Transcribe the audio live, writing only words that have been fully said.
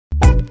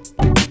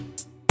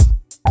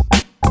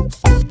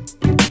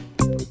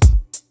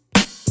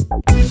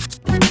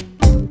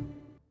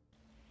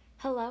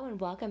Hello and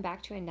welcome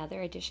back to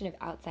another edition of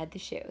Outside the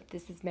Shoe.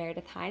 This is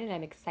Meredith Hine and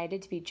I'm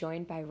excited to be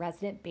joined by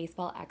resident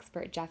baseball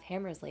expert Jeff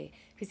Hammersley,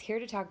 who's here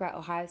to talk about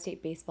Ohio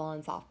State baseball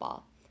and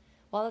softball.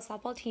 While the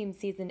softball team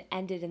season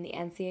ended in the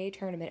NCAA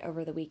tournament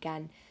over the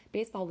weekend,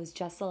 baseball was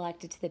just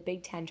selected to the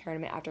Big Ten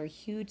tournament after a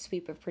huge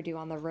sweep of Purdue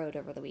on the road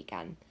over the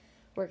weekend.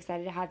 We're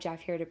excited to have Jeff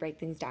here to break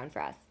things down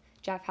for us.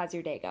 Jeff, how's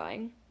your day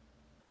going?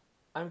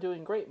 I'm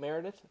doing great,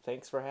 Meredith.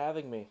 Thanks for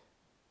having me.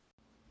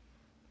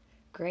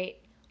 Great.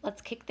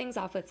 Let's kick things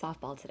off with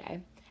softball today.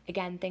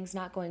 Again, things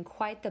not going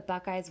quite the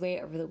Buckeyes' way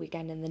over the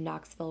weekend in the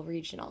Knoxville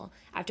Regional.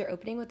 After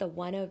opening with a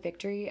 1-0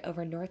 victory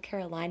over North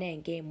Carolina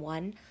in Game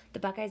 1, the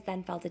Buckeyes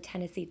then fell to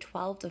Tennessee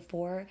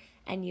 12-4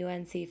 and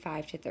UNC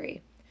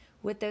 5-3.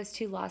 With those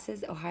two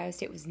losses, Ohio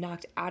State was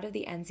knocked out of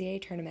the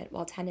NCAA tournament,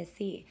 while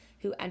Tennessee,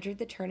 who entered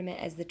the tournament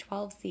as the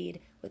 12 seed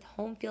with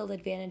home field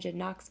advantage in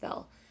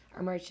Knoxville,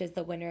 emerged as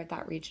the winner of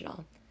that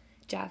regional.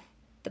 Jeff,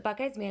 the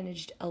Buckeyes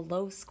managed a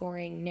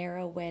low-scoring,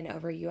 narrow win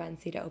over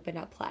UNC to open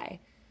up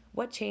play.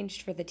 What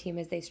changed for the team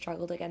as they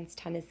struggled against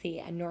Tennessee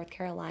and North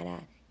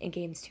Carolina in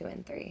games 2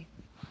 and 3?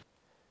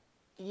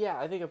 Yeah,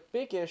 I think a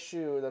big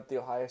issue that the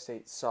Ohio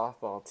State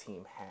softball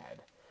team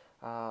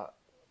had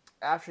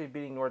after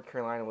beating North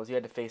Carolina was you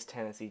had to face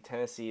Tennessee.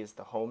 Tennessee is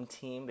the home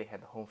team. They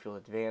had the home field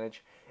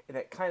advantage, and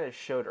that kind of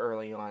showed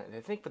early on. And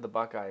I think for the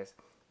Buckeyes,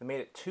 they made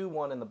it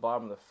 2-1 in the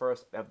bottom of the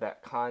first of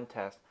that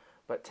contest,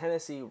 but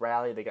Tennessee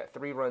rallied. They got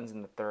 3 runs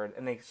in the third,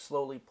 and they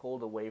slowly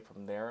pulled away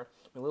from there.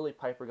 Lily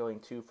Piper going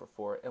 2 for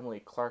 4.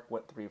 Emily Clark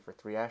went 3 for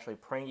 3. Ashley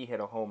Prange hit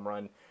a home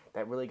run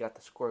that really got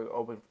the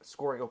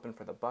scoring open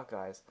for the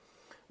Buckeyes.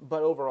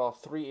 But overall,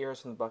 3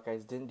 errors from the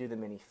Buckeyes didn't do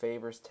them any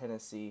favors.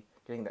 Tennessee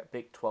getting that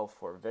big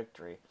 12-4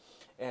 victory.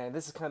 And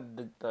this is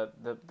kind of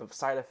the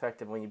side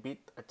effect of when you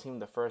beat a team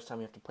the first time,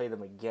 you have to play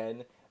them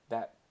again.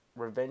 That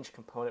revenge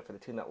component for the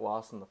team that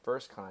lost in the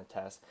first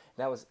contest.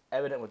 And that was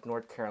evident with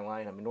North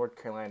Carolina. I mean,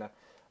 North Carolina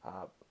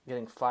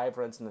getting 5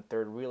 runs in the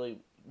third, really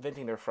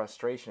venting their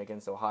frustration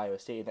against Ohio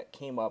State. That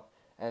came up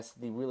as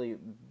the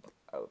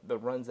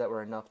runs that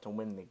were enough to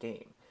win the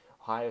game.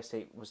 Ohio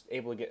State was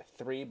able to get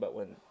 3, but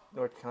when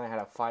North Carolina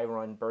had a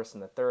 5-run burst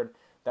in the third,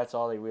 that's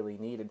all they really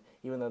needed.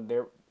 Even though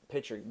their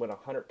pitcher went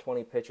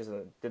 120 pitches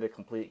and did a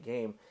complete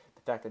game,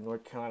 the fact that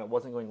North Carolina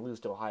wasn't going to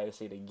lose to Ohio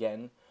State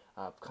again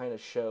kind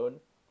of showed.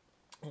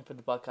 And for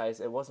the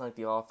Buckeyes, it wasn't like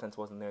the offense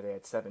wasn't there. They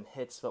had 7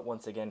 hits, but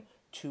once again,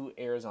 2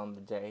 errors on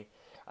the day.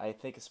 I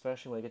think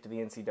especially when you get to the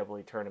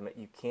NCAA tournament,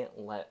 you can't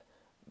let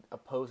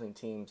opposing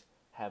teams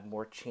have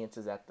more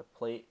chances at the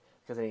plate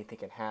because anything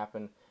can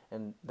happen.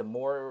 And the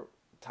more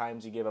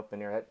times you give up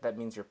an error, that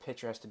means your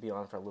pitcher has to be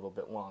on for a little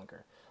bit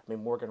longer. I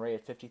mean, Morgan Ray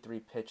had 53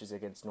 pitches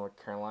against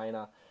North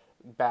Carolina.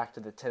 Back to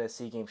the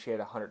Tennessee game, she had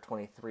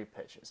 123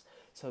 pitches.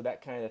 So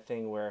that kind of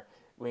thing where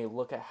when you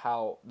look at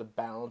how the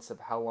balance of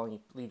how long you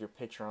leave your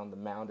pitcher on the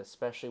mound,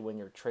 especially when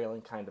you're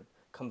trailing, kind of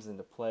comes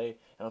into play.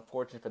 And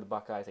unfortunately for the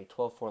Buckeyes, a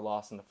 12-4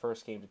 loss in the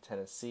first game to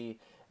Tennessee,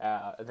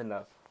 and then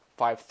a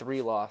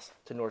 5-3 loss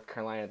to North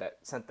Carolina that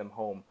sent them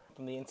home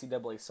from the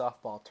NCAA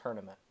softball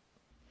tournament.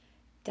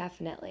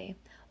 Definitely.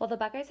 While the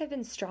Buckeyes have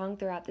been strong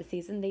throughout the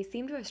season, they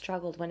seem to have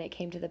struggled when it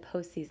came to the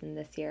postseason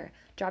this year,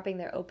 dropping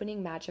their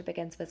opening matchup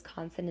against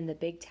Wisconsin in the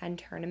Big Ten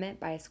tournament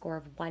by a score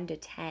of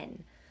 1-10.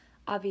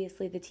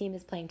 Obviously, the team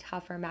is playing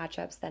tougher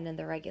matchups than in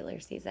the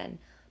regular season,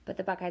 but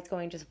the Buckeyes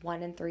going just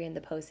 1-3 in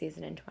the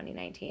postseason in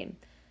 2019.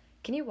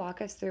 Can you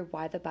walk us through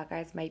why the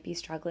Buckeyes might be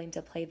struggling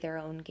to play their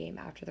own game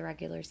after the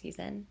regular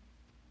season?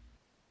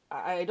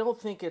 I don't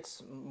think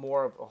it's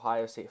more of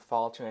Ohio State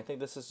faltering. I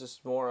think this is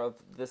just more of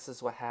this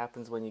is what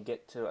happens when you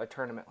get to a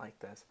tournament like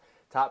this.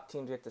 Top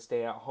teams get to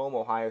stay at home.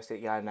 Ohio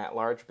State got in that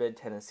large bid.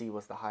 Tennessee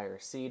was the higher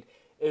seed.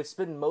 It's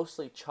been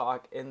mostly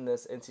chalk in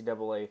this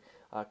NCAA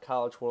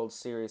College World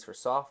Series for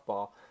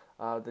softball.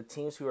 The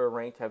teams who are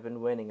ranked have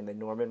been winning. In the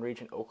Norman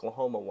region,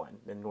 Oklahoma won.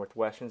 In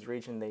Northwestern's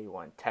region, they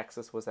won.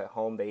 Texas was at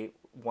home. They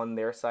won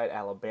their side.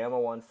 Alabama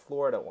won.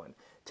 Florida won.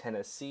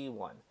 Tennessee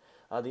won.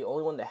 The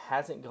only one that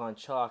hasn't gone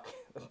chalk,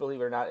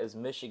 believe it or not, is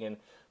Michigan,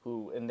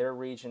 who in their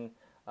region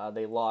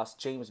they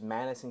lost. James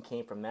Madison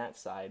came from that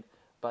side.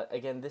 But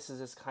again, this is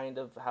just kind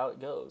of how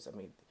it goes. I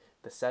mean,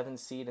 the 7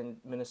 seed in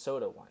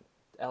Minnesota won.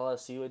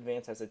 LSU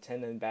advanced as a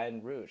 10 in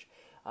Baton Rouge.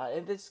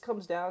 And this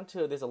comes down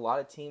to there's a lot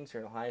of teams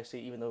here in Ohio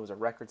State, even though it was a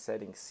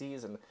record-setting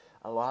season.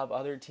 A lot of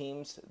other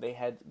teams, they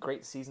had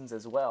great seasons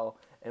as well.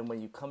 And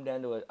when you come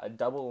down to a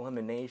double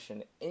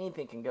elimination,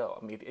 anything can go.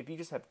 I mean, if you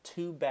just have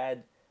 2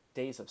 bad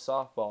days of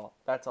softball,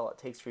 that's all it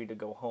takes for you to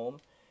go home.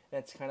 And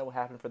that's kind of what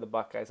happened for the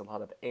Buckeyes. A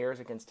lot of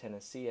errors against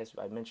Tennessee, as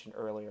I mentioned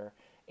earlier,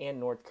 and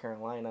North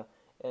Carolina.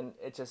 And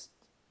it just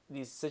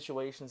these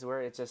situations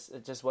where it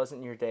just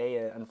wasn't your day.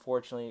 And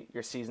unfortunately,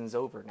 your season's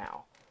over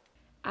now.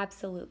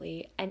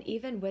 Absolutely. And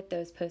even with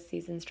those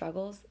postseason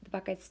struggles, the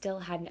Buckeyes still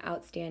had an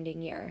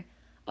outstanding year.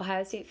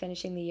 Ohio State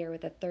finishing the year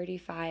with a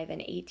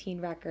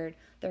 35-18 record,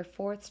 their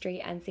 4th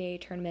straight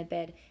NCAA tournament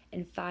bid,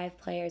 and 5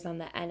 players on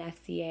the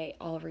NFCA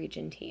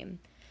All-Region team.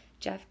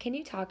 Jeff, can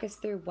you talk us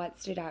through what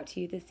stood out to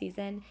you this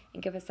season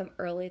and give us some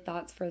early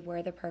thoughts for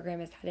where the program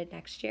is headed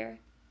next year?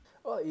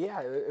 Well,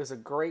 yeah, it was a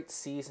great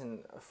season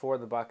for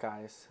the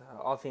Buckeyes.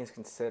 All things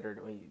considered,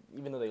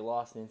 even though they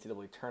lost in the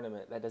NCAA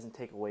tournament, that doesn't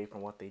take away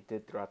from what they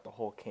did throughout the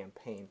whole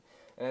campaign.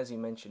 And as you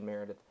mentioned,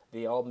 Meredith,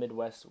 the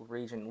All-Midwest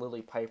region,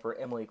 Lily Piper,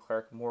 Emily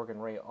Clark, Morgan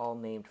Ray, all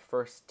named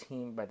first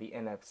team by the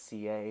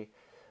NFCA.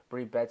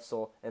 Bree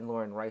Betzel and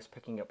Lauren Rice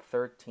picking up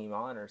third team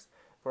honors.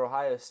 For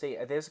Ohio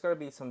State, there's going to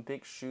be some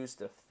big shoes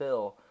to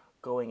fill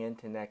going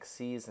into next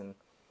season,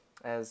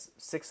 as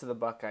 6 of the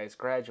Buckeyes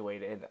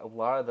graduated, and a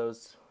lot of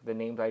those, the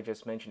names I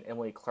just mentioned,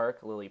 Emily Clark,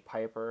 Lily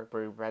Piper,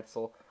 Brie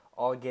Retzel,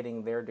 all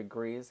getting their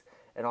degrees,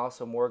 and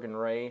also Morgan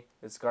Ray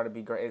has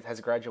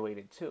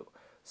graduated too.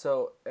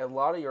 So a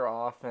lot of your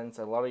offense,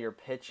 a lot of your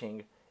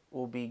pitching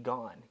will be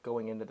gone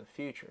going into the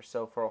future.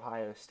 So for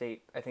Ohio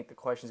State, I think the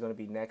question is going to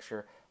be next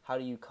year, how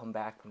do you come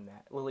back from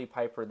that? Lily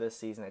Piper this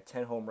season at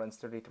 10 home runs,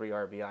 33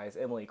 RBIs.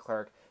 Emily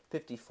Clark,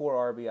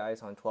 54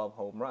 RBIs on 12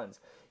 home runs.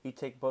 You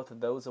take both of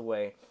those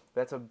away,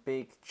 that's a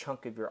big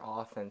chunk of your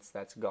offense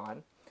that's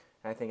gone.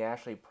 And I think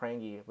Ashley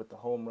Prangy with the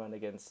home run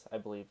against, I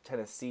believe,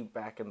 Tennessee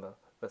back in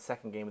the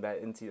second game of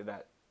that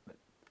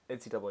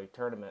NCAA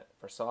tournament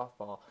for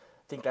softball,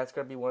 I think that's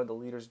going to be one of the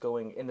leaders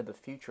going into the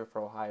future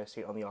for Ohio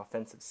State on the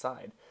offensive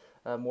side.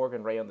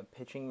 Morgan Ray on the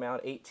pitching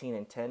mound, 18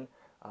 and 10.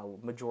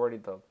 Majority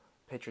of the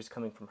pitchers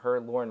coming from her.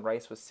 Lauren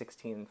Rice was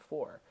 16 and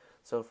 4.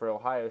 So for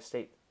Ohio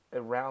State,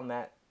 around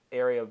that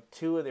area,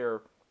 2 of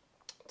their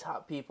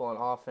top people on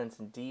offense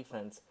and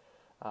defense,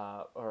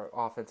 or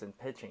offense and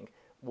pitching,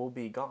 will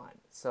be gone.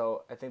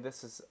 So I think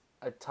this is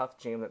a tough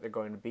jam that they're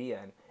going to be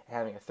in.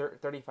 Having a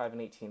 35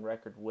 and 18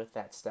 record with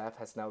that staff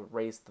has now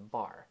raised the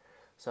bar.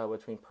 So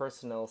between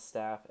personnel,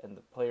 staff, and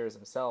the players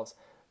themselves,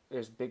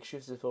 there's big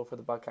shoes to fill for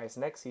the Buckeyes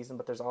next season,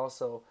 but there's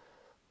also,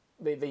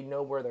 they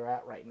know where they're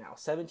at right now.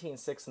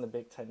 17-6 in the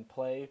Big Ten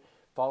play,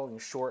 falling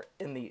short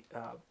in the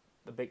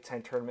Big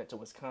Ten tournament to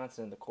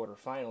Wisconsin in the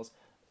quarterfinals.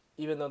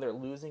 Even though they're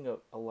losing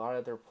a lot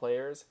of their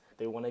players,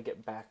 they want to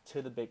get back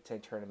to the Big Ten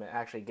tournament,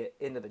 actually get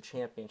into the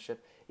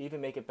championship, even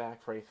make it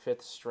back for a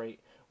 5th straight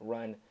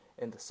run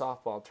in the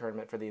softball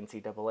tournament for the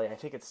NCAA. I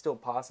think it's still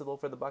possible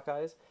for the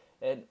Buckeyes.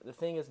 And the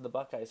thing is, the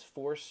Buckeyes'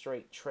 4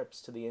 straight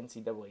trips to the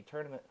NCAA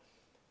tournament,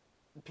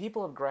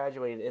 people have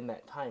graduated in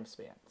that time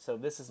span. So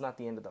this is not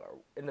the end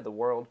of the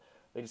world.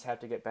 We just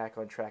have to get back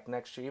on track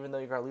next year. Even though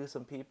you're going to lose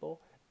some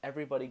people,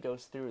 everybody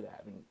goes through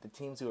that. I mean, the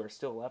teams who are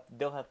still left,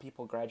 they'll have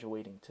people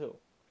graduating too.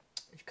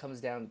 It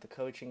comes down to the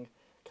coaching,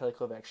 Kelly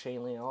Kovac,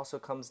 Shane Lee. It also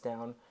comes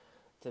down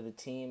to the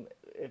team.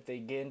 If they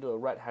get into a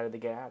rut, how do they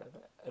get out of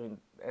it? I mean,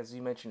 as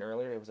you mentioned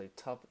earlier, it was a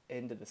tough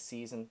end of the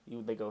season.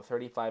 They go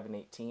 35 and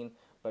 18,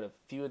 but a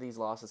few of these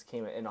losses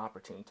came at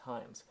inopportune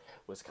times.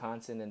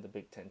 Wisconsin in the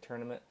Big Ten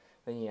tournament.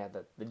 Then you had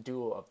the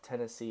duel of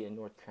Tennessee and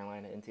North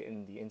Carolina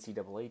in the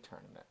NCAA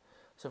tournament.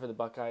 So for the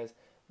Buckeyes,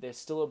 there's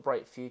still a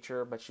bright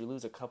future, but you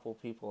lose a couple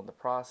people in the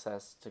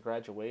process to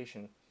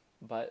graduation.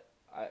 But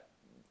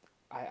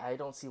I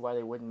don't see why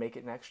they wouldn't make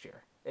it next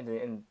year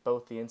in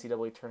both the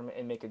NCAA tournament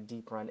and make a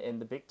deep run in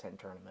the Big Ten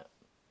tournament.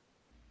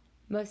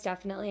 Most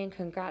definitely, and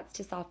congrats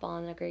to softball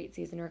on a great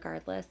season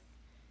regardless.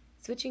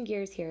 Switching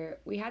gears here,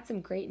 we had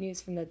some great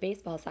news from the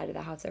baseball side of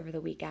the house over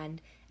the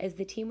weekend as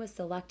the team was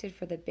selected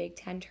for the Big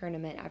Ten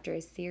tournament after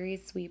a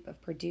series sweep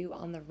of Purdue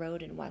on the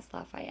road in West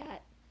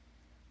Lafayette.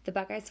 The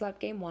Buckeyes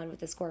swept Game 1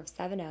 with a score of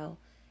 7-0,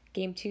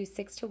 Game 2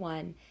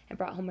 6-1, and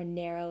brought home a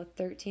narrow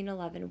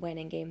 13-11 win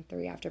in Game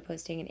 3 after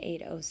posting an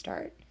 8-0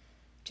 start.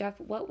 Jeff,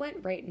 what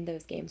went right in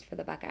those games for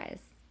the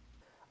Buckeyes?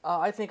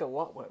 I think a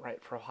lot went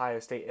right for Ohio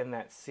State in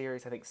that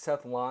series. I think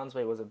Seth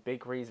Lonsway was a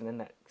big reason in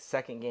that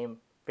second game,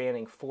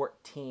 banning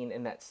 14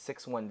 in that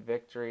 6-1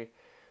 victory.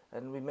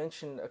 And we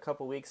mentioned a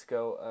couple weeks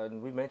ago,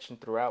 and we mentioned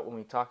throughout when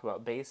we talked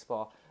about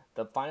baseball,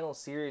 the final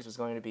series was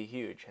going to be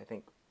huge. I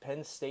think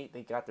Penn State,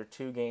 they got their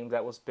 2 games.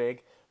 That was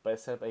big, but it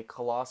set up a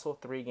colossal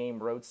 3-game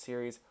road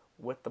series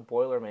with the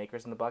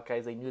Boilermakers, and the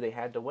Buckeyes, they knew they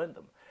had to win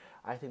them.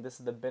 I think this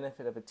is the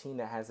benefit of a team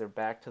that has their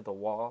back to the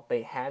wall.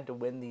 They had to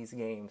win these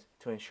games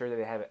to ensure that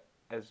they have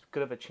as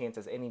good of a chance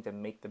as any to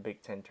make the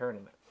Big Ten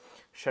tournament.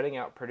 Shutting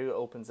out Purdue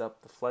opens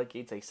up the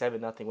floodgates, a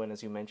 7-0 win,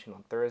 as you mentioned,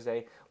 on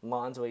Thursday.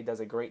 Lonsway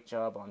does a great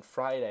job on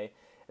Friday.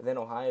 And then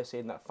Ohio State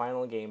in that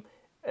final game,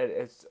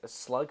 it's a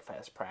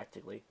slugfest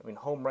practically. I mean,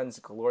 home runs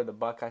galore. The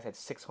Buckeyes had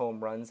 6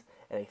 home runs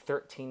and a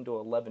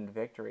 13-11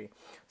 victory.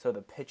 So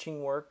the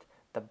pitching worked,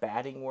 the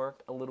batting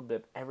worked, a little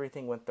bit of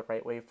everything went the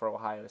right way for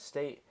Ohio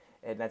State.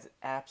 And that's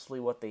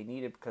absolutely what they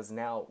needed, because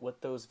now with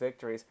those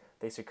victories,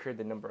 they secured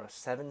the number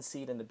 7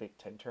 seed in the Big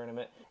Ten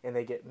tournament, and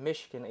they get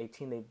Michigan, a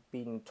team they've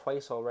beaten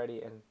twice already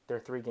in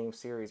their 3-game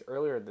series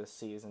earlier this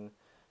season,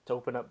 to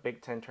open up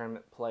Big Ten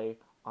tournament play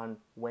on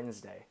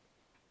Wednesday.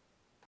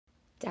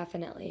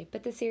 Definitely,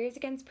 but the series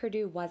against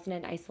Purdue wasn't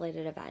an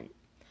isolated event.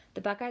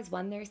 The Buckeyes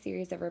won their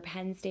series over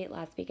Penn State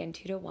last weekend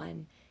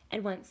 2-1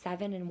 and went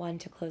 7-1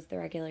 to close the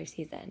regular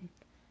season.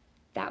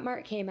 That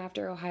mark came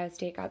after Ohio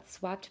State got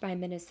swept by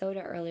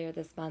Minnesota earlier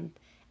this month,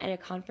 and a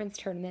conference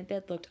tournament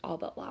bid looked all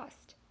but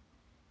lost.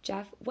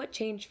 Jeff, what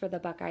changed for the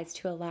Buckeyes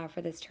to allow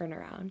for this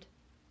turnaround?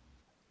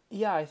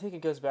 Yeah, I think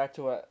it goes back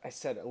to what I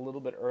said a little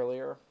bit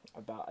earlier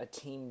about a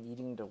team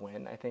needing to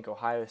win. I think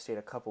Ohio State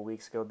a couple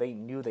weeks ago, they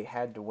knew they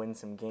had to win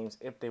some games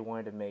if they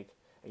wanted to make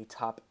a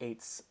top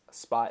 8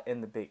 spot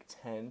in the Big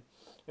Ten.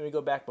 And we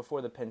go back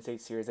before the Penn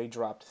State series, they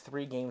dropped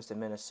 3 games to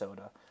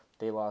Minnesota.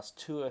 They lost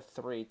 2 of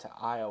 3 to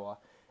Iowa,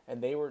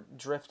 and they were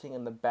drifting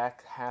in the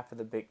back half of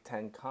the Big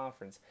Ten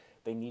Conference.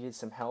 They needed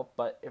some help,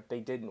 but if they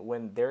didn't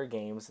win their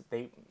games,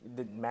 it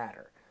didn't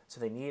matter. So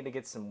they needed to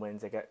get some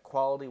wins. They got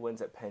quality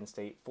wins at Penn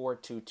State,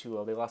 4-2,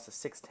 2-0. They lost a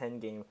 6-10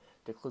 game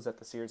to close out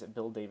the series at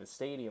Bill Davis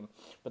Stadium,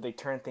 but they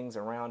turned things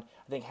around.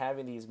 I think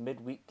having these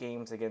midweek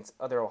games against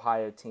other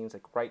Ohio teams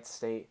like Wright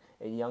State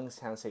and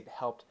Youngstown State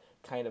helped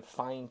kind of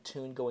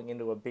fine-tune going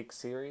into a big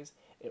series.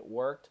 It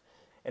worked.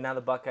 And now the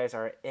Buckeyes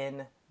are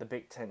in the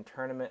Big Ten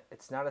tournament.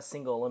 It's not a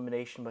single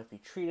elimination, but if you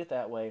treat it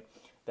that way,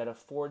 that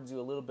affords you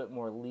a little bit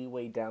more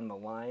leeway down the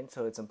line.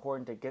 So it's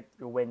important to get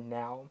your win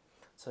now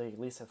so you at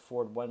least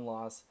afford one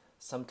loss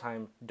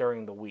sometime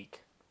during the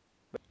week.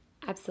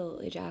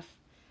 Absolutely, Jeff.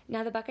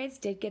 Now, the Buckeyes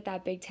did get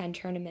that Big Ten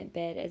tournament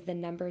bid as the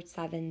number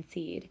 7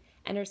 seed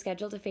and are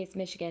scheduled to face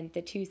Michigan,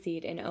 the 2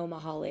 seed, in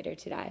Omaha later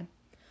today.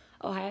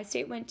 Ohio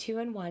State went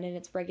 2-1 in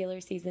its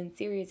regular season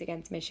series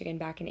against Michigan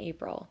back in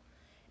April.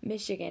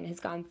 Michigan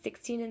has gone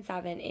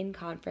 16-7 in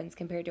conference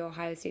compared to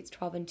Ohio State's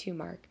 12-2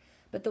 mark,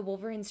 but the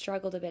Wolverines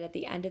struggled a bit at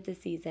the end of the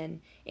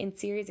season in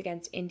series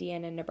against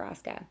Indiana and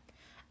Nebraska.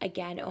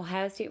 Again,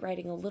 Ohio State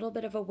riding a little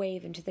bit of a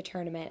wave into the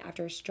tournament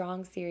after a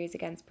strong series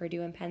against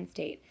Purdue and Penn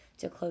State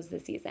to close the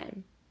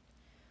season.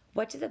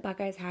 What do the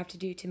Buckeyes have to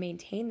do to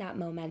maintain that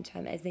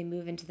momentum as they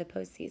move into the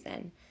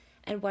postseason?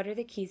 And what are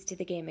the keys to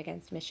the game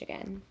against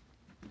Michigan?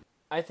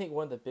 I think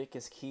one of the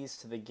biggest keys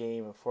to the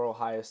game for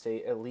Ohio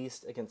State, at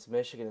least against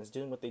Michigan, is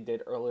doing what they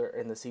did earlier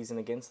in the season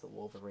against the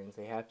Wolverines.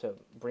 They have to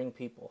bring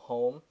people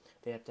home.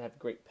 They have to have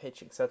great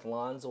pitching. Seth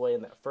Lonsway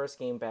in that first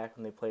game back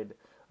when they played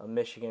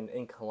Michigan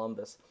in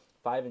Columbus,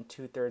 5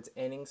 2/3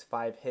 innings,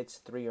 5 hits,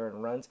 3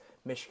 earned runs.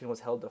 Michigan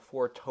was held to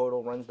 4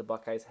 total runs. The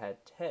Buckeyes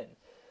had 10.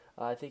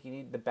 I think you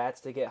need the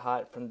bats to get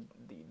hot from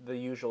the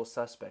usual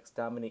suspects.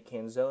 Dominique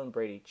Canzone,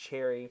 Brady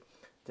Cherry,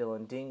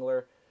 Dylan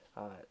Dingler,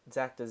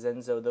 Zach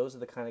DeZenzo. Those are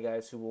the kind of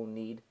guys who will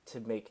need to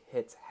make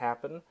hits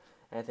happen.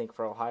 And I think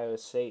for Ohio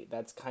State,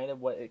 that's kind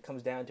of what it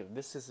comes down to.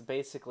 This is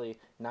basically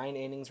 9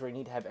 innings where you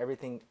need to have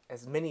everything,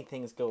 as many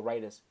things go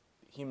right as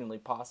humanly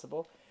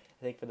possible.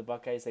 I think for the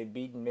Buckeyes, they've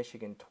beaten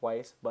Michigan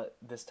twice, but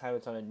this time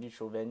it's on a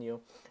neutral venue.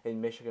 In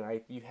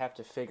Michigan, you have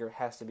to figure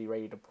has to be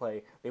ready to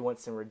play. They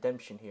want some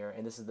redemption here,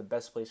 and this is the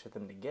best place for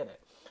them to get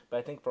it. But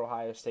I think for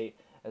Ohio State,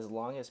 as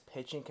long as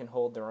pitching can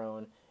hold their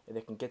own and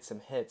they can get some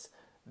hits,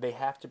 they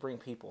have to bring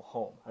people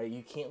home.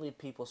 You can't leave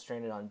people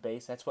stranded on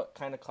base. That's what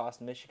kind of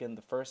cost Michigan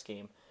the first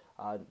game.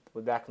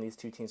 Back when these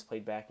two teams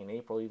played back in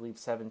April, you leave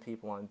 7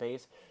 people on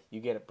base. You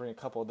bring a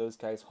couple of those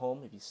guys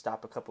home. If you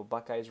stop a couple of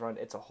Buckeyes run,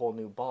 it's a whole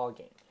new ball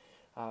game.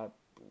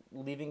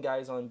 Leaving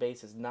guys on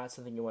base is not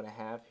something you want to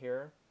have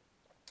here.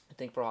 I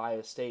think for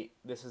Ohio State,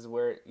 this is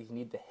where you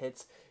need the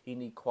hits. You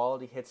need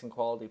quality hits and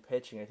quality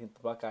pitching. I think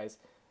the Buckeyes,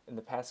 in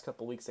the past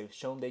couple of weeks, they've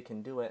shown they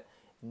can do it.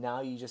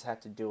 Now you just have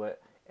to do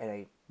it in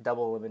a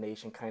double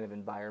elimination kind of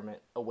environment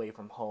away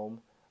from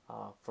home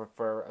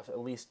for at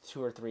least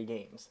 2 or 3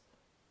 games.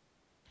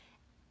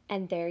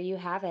 And there you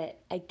have it.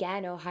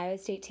 Again, Ohio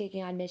State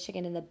taking on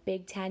Michigan in the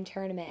Big Ten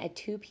tournament at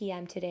 2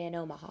 p.m. today in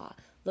Omaha,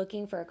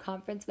 looking for a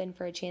conference win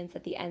for a chance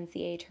at the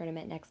NCAA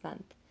tournament next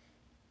month.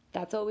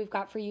 That's what we've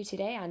got for you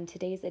today on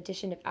today's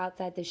edition of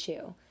Outside the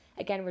Shoe.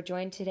 Again, we're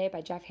joined today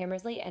by Jeff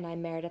Hammersley, and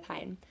I'm Meredith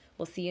Hine.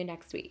 We'll see you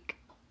next week.